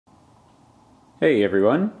Hey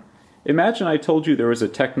everyone. Imagine I told you there was a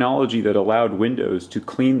technology that allowed windows to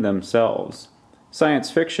clean themselves. Science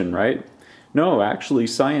fiction, right? No, actually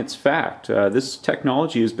science fact. This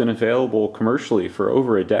technology has been available commercially for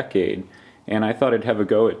over a decade, and I thought I'd have a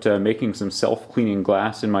go at making some self-cleaning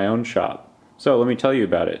glass in my own shop. So let me tell you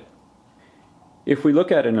about it. If we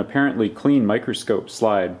look at an apparently clean microscope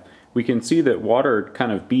slide, we can see that water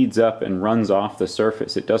kind of beads up and runs off the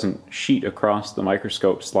surface. It doesn't sheet across the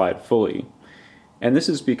microscope slide fully. And this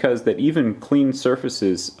is because that even clean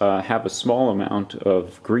surfaces have a small amount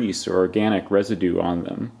of grease or organic residue on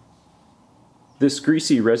them. This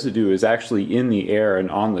greasy residue is actually in the air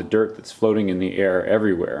and on the dirt that's floating in the air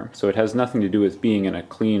everywhere, so it has nothing to do with being in a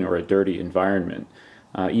clean or a dirty environment.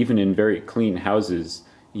 Even in very clean houses,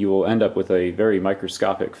 you will end up with a very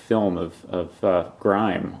microscopic film of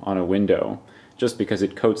grime on a window, just because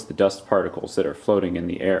it coats the dust particles that are floating in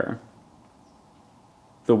the air.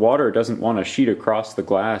 The water doesn't want to sheet across the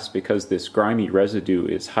glass because this grimy residue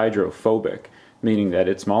is hydrophobic, meaning that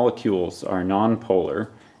its molecules are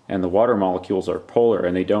nonpolar, and the water molecules are polar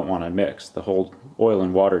and they don't want to mix. The whole oil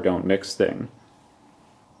and water don't mix thing.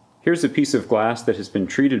 Here's a piece of glass that has been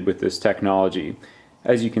treated with this technology.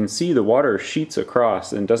 As you can see, the water sheets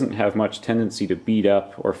across and doesn't have much tendency to bead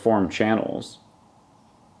up or form channels.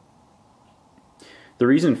 The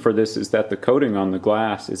reason for this is that the coating on the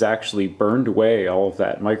glass is actually burned away all of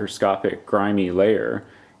that microscopic grimy layer,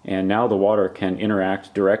 and now the water can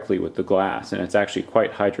interact directly with the glass, and it's actually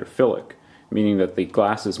quite hydrophilic, meaning that the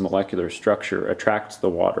glass's molecular structure attracts the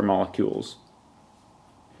water molecules.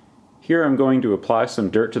 Here I'm going to apply some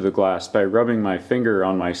dirt to the glass by rubbing my finger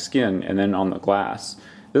on my skin and then on the glass.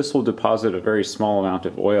 This will deposit a very small amount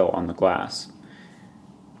of oil on the glass.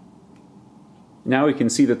 Now we can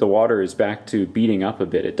see that the water is back to beading up a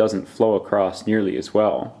bit. It doesn't flow across nearly as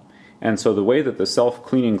well. And so the way that the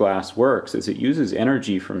self-cleaning glass works is it uses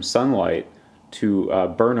energy from sunlight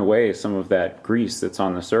to burn away some of that grease that's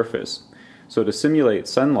on the surface. So to simulate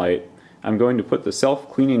sunlight, I'm going to put the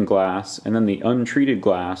self-cleaning glass and then the untreated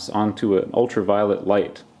glass onto an ultraviolet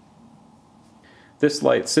light. This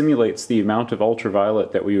light simulates the amount of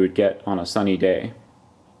ultraviolet that we would get on a sunny day.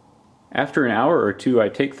 After an hour or two, I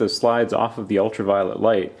take the slides off of the ultraviolet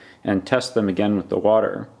light and test them again with the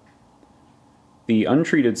water. The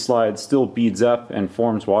untreated slide still beads up and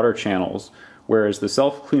forms water channels, whereas the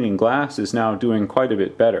self-cleaning glass is now doing quite a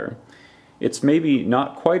bit better. It's maybe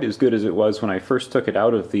not quite as good as it was when I first took it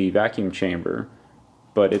out of the vacuum chamber,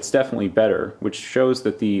 but it's definitely better, which shows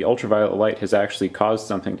that the ultraviolet light has actually caused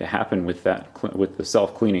something to happen with the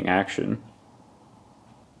self-cleaning action.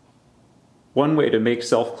 One way to make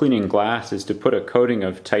self-cleaning glass is to put a coating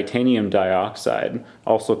of titanium dioxide,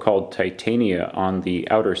 also called titania, on the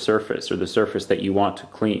outer surface, or the surface that you want to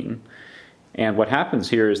clean. And what happens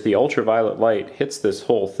here is the ultraviolet light hits this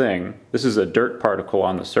whole thing. This is a dirt particle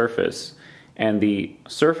on the surface, and the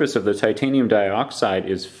surface of the titanium dioxide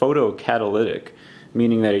is photocatalytic,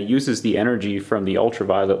 meaning that it uses the energy from the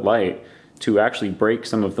ultraviolet light to actually break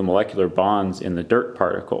some of the molecular bonds in the dirt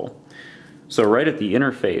particle. So right at the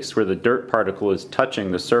interface where the dirt particle is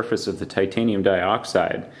touching the surface of the titanium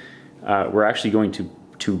dioxide, we're actually going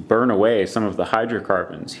to burn away some of the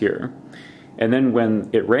hydrocarbons here. And then when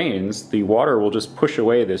it rains, the water will just push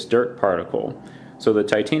away this dirt particle. So the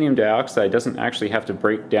titanium dioxide doesn't actually have to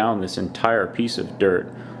break down this entire piece of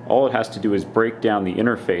dirt. All it has to do is break down the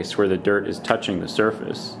interface where the dirt is touching the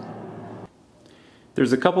surface.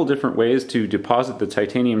 There's a couple different ways to deposit the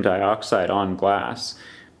titanium dioxide on glass,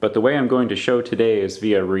 but the way I'm going to show today is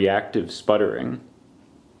via reactive sputtering.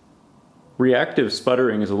 Reactive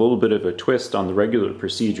sputtering is a little bit of a twist on the regular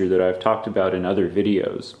procedure that I've talked about in other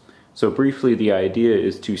videos. So briefly, the idea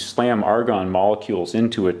is to slam argon molecules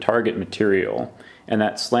into a target material, and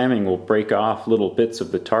that slamming will break off little bits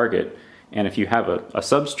of the target, and if you have a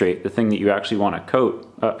substrate, the thing that you actually want to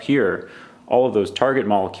coat up here, all of those target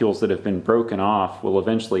molecules that have been broken off will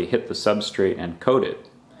eventually hit the substrate and coat it.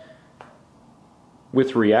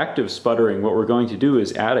 With reactive sputtering, what we're going to do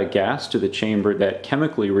is add a gas to the chamber that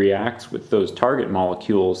chemically reacts with those target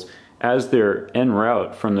molecules as they're en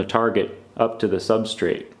route from the target up to the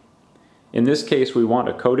substrate. In this case, we want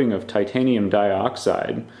a coating of titanium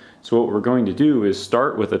dioxide, so what we're going to do is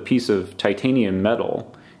start with a piece of titanium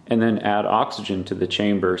metal and then add oxygen to the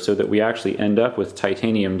chamber so that we actually end up with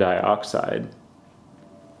titanium dioxide.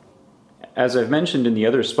 As I've mentioned in the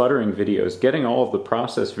other sputtering videos, getting all of the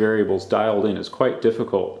process variables dialed in is quite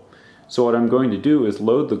difficult. So what I'm going to do is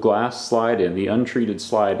load the glass slide in, the untreated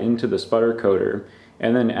slide, into the sputter coater,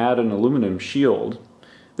 and then add an aluminum shield.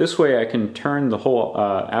 This way I can turn the whole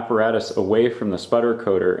apparatus away from the sputter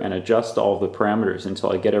coater and adjust all the parameters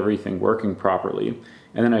until I get everything working properly.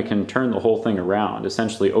 And then I can turn the whole thing around,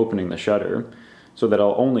 essentially opening the shutter, so that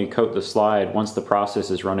I'll only coat the slide once the process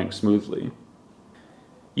is running smoothly.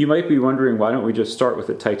 You might be wondering, why don't we just start with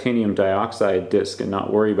a titanium dioxide disc and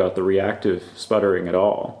not worry about the reactive sputtering at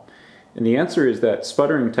all? And the answer is that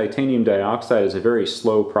sputtering titanium dioxide is a very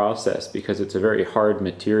slow process because it's a very hard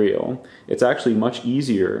material. It's actually much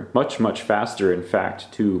easier, much faster in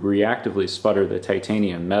fact, to reactively sputter the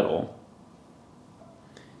titanium metal.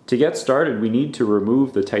 To get started, we need to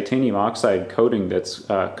remove the titanium oxide coating that's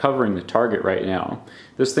covering the target right now.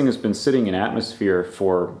 This thing has been sitting in atmosphere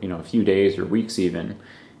for a few days or weeks even,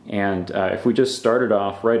 and if we just started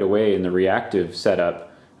off right away in the reactive setup,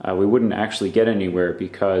 we wouldn't actually get anywhere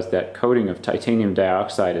because that coating of titanium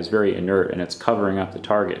dioxide is very inert and it's covering up the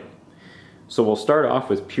target. So we'll start off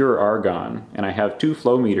with pure argon, and I have two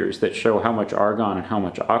flow meters that show how much argon and how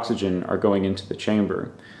much oxygen are going into the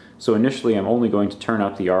chamber. So initially I'm only going to turn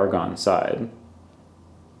up the argon side.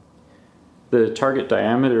 The target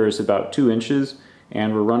diameter is about 2 inches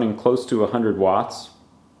and we're running close to 100 watts.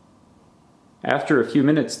 After a few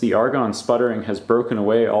minutes, the argon sputtering has broken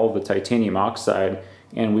away all the titanium oxide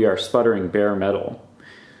and we are sputtering bare metal.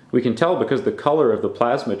 We can tell because the color of the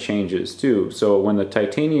plasma changes too. So when the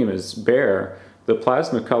titanium is bare, the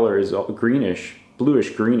plasma color is greenish,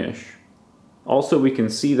 bluish-greenish. Also, we can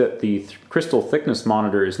see that the crystal thickness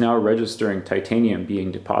monitor is now registering titanium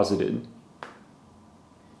being deposited.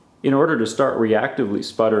 In order to start reactively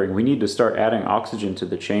sputtering, we need to start adding oxygen to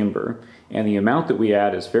the chamber, and the amount that we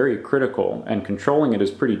add is very critical, and controlling it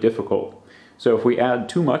is pretty difficult. So if we add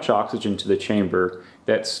too much oxygen to the chamber,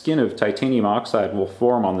 that skin of titanium oxide will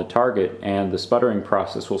form on the target and the sputtering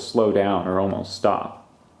process will slow down or almost stop.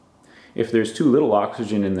 If there's too little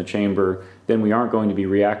oxygen in the chamber, then we aren't going to be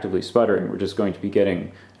reactively sputtering, we're just going to be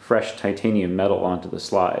getting fresh titanium metal onto the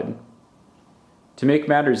slide. To make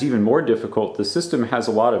matters even more difficult, the system has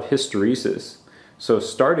a lot of hysteresis. So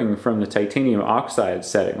starting from the titanium oxide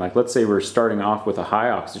setting, like let's say we're starting off with a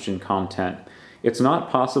high oxygen content, it's not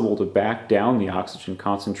possible to back down the oxygen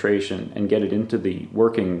concentration and get it into the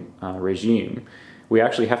working regime. We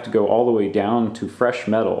actually have to go all the way down to fresh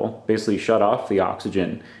metal, basically shut off the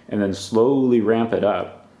oxygen, and then slowly ramp it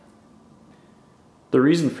up. The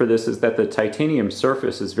reason for this is that the titanium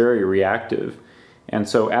surface is very reactive, and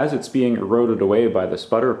so as it's being eroded away by the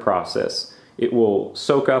sputter process, it will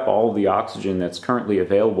soak up all of the oxygen that's currently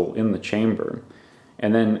available in the chamber.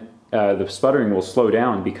 And then the sputtering will slow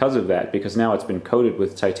down because of that, because now it's been coated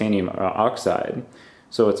with titanium oxide.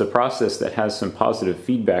 So it's a process that has some positive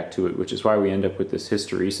feedback to it, which is why we end up with this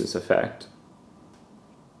hysteresis effect.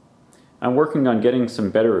 I'm working on getting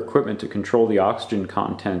some better equipment to control the oxygen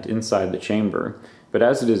content inside the chamber, but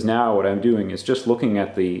as it is now, what I'm doing is just looking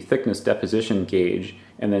at the thickness deposition gauge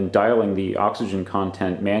and then dialing the oxygen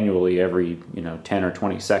content manually every 10 or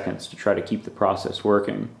 20 seconds to try to keep the process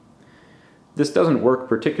working. This doesn't work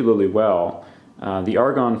particularly well. The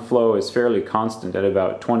argon flow is fairly constant at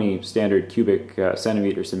about 20 standard cubic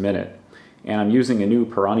centimeters a minute, and I'm using a new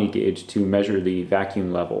Pirani gauge to measure the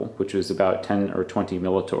vacuum level, which is about 10 or 20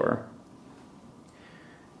 millitorr.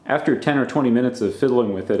 After 10 or 20 minutes of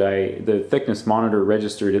fiddling with it, the thickness monitor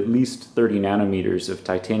registered at least 30 nanometers of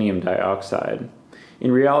titanium dioxide.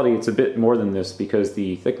 In reality, it's a bit more than this because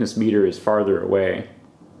the thickness meter is farther away.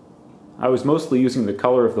 I was mostly using the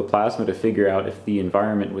color of the plasma to figure out if the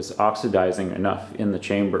environment was oxidizing enough in the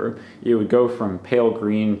chamber. It would go from pale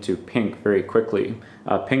green to pink very quickly,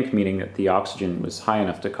 pink meaning that the oxygen was high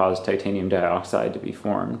enough to cause titanium dioxide to be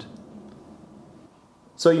formed.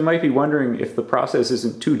 So you might be wondering, if the process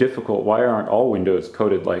isn't too difficult, why aren't all windows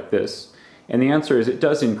coated like this? And the answer is it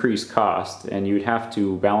does increase cost, and you'd have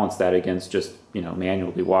to balance that against just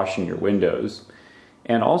manually washing your windows.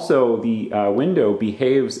 And also, the window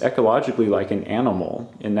behaves ecologically like an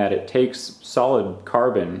animal in that it takes solid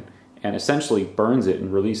carbon and essentially burns it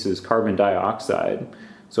and releases carbon dioxide.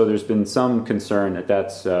 So there's been some concern that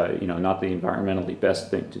that's not the environmentally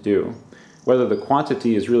best thing to do. Whether the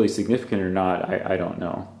quantity is really significant or not, I don't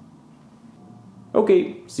know.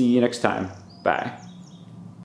 Okay, see you next time. Bye.